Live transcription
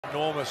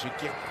enormous. You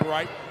get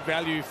great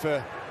value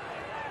for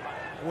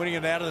winning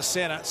it out of the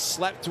centre,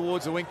 slap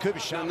towards the wing. Cooper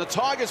Sharp. And the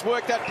Tigers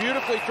work that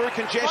beautifully through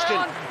congestion.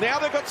 Now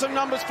they've got some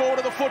numbers forward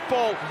of the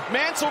football.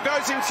 Mansell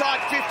goes inside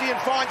 50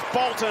 and finds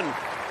Bolton.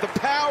 The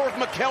power of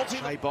McKelty.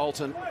 Shai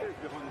Bolton.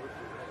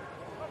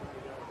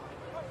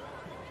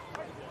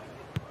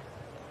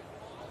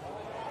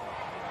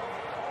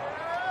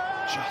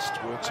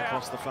 Just works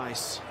across the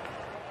face.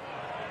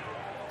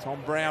 Tom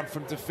Brown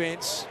from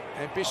defence.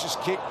 Ambitious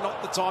kick,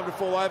 not the time to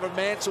fall over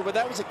Mansell, but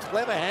that was a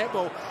clever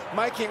handball,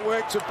 making it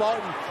work to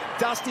Bolton.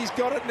 Dusty's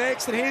got it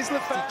next, and here's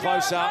Lefebvre.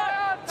 Close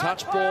up,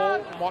 touch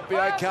ball, might be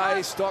okay.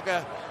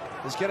 Stocker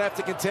is going to have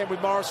to contend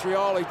with Morris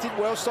Rioli. Did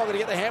well, Stocker, to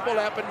get the handball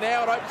out, but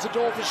now it opens the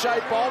door for Shai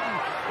Bolton.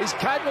 He's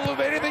capable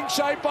of anything,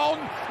 Shai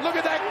Bolton. Look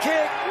at that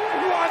kick,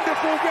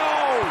 wonderful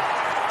goal.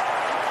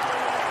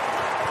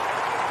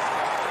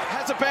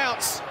 Has a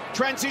bounce,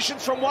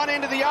 transitions from one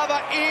end to the other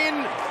in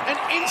an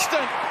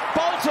instant.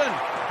 Bolton,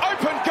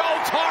 open goal,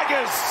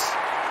 Tigers.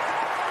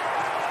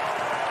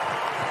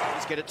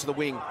 Let's get it to the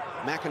wing.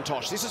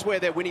 McIntosh, this is where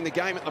they're winning the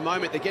game at the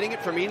moment. They're getting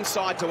it from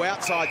inside to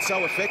outside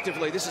so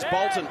effectively. This is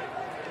Bolton.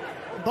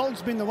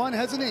 Bolton's been the one,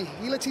 hasn't he?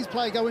 He lets his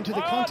play go into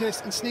the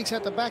contest and sneaks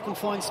out the back and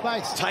finds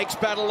space. Takes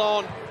battle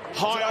on,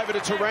 high over to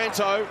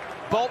Taranto.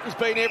 Bolton's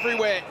been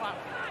everywhere,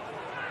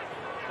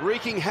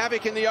 wreaking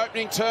havoc in the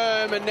opening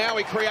term, and now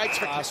he creates...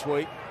 Last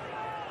week.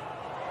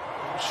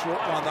 Short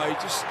one, though. He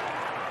just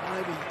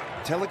maybe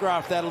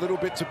telegraphed that a little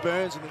bit to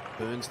Burns. And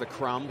Burns the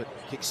crumb, but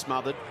kick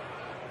smothered.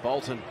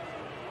 Bolton,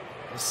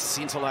 a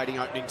scintillating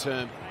opening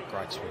term.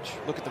 Great switch.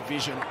 Look at the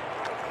vision.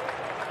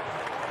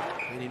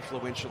 And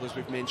influential, as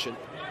we've mentioned.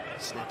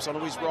 Snaps onto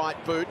his right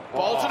boot.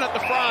 Bolton at the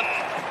front.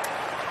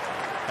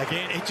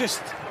 Again, he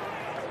just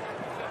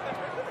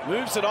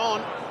moves it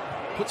on.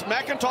 Puts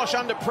McIntosh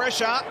under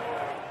pressure.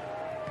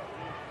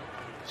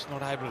 Just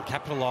not able to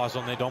capitalise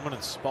on their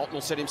dominance. Bolton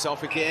will set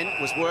himself again.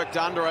 Was worked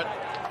under it.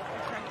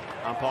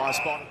 Umpire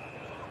spot.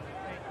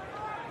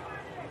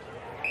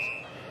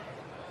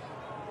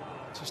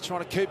 just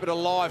trying to keep it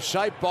alive.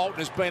 Shai Bolton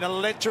has been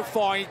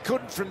electrifying. He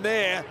couldn't from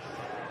there.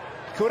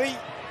 Could he?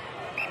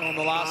 On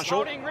the last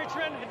shot.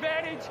 Richmond,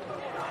 advantage.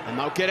 And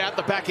they'll get out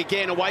the back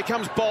again. Away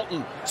comes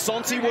Bolton.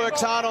 Sonsi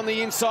works hard on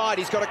the inside.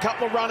 He's got a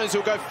couple of runners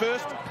who'll go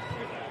first.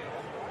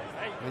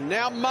 And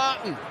now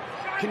Martin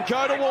can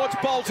go towards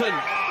Bolton.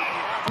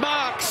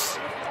 Marks,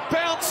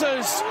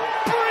 bounces,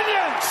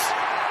 brilliant!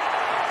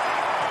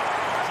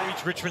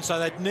 Reach Richmond, so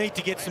they need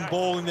to get some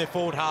ball in their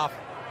forward half.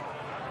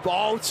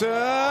 Bolton!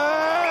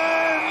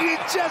 You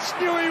just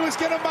knew he was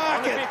going to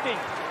mark it.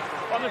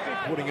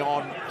 Putting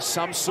on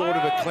some sort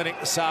of a clinic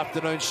this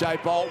afternoon. Shai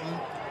Bolton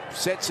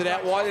sets it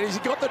out wide. He's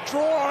got the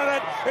draw on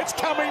it. It's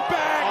coming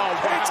back. Oh,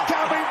 wow. It's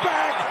coming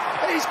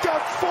back. He's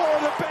got four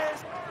of the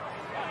best.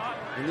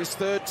 In this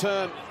third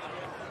term,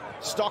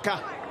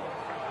 Stocker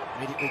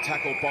immediately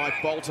tackled by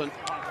Bolton.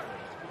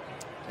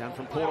 Down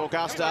from Port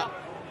Augusta.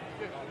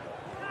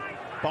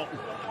 Bolton.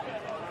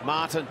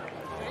 Martin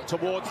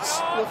towards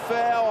the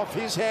foul off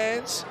his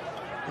hands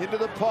into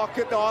the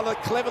pocket. Oh, a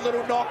clever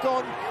little knock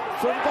on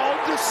from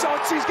Bolton to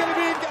Sots. He's going to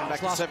be in. Back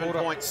to 7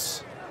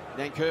 points.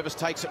 Nankervis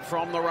takes it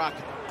from the ruck.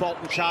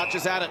 Bolton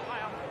charges at it.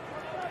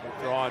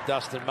 Brian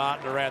Dustin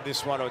Martin around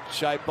this one, or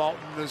Shai Bolton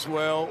as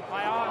well.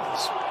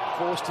 He's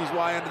forced his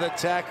way under the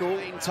tackle.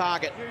 In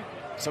target,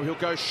 so he'll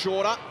go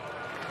shorter.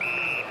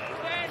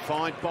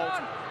 Find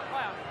Bolton.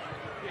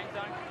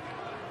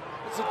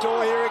 It's the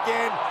door here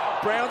again.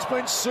 Brown's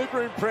been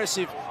super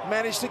impressive.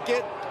 Managed to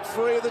get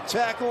free of the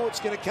tackle. It's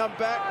going to come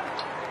back.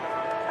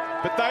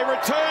 But they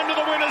return to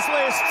the winners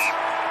list.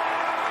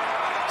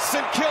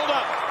 St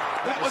Kilda.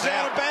 That was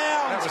out of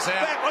bounds.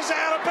 That was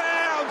out of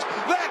bounds.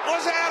 That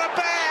was out of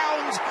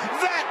bounds.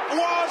 That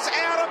was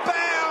out of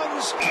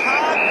bounds.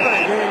 Can't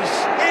be.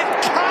 It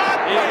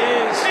can't be.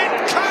 It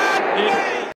can't be.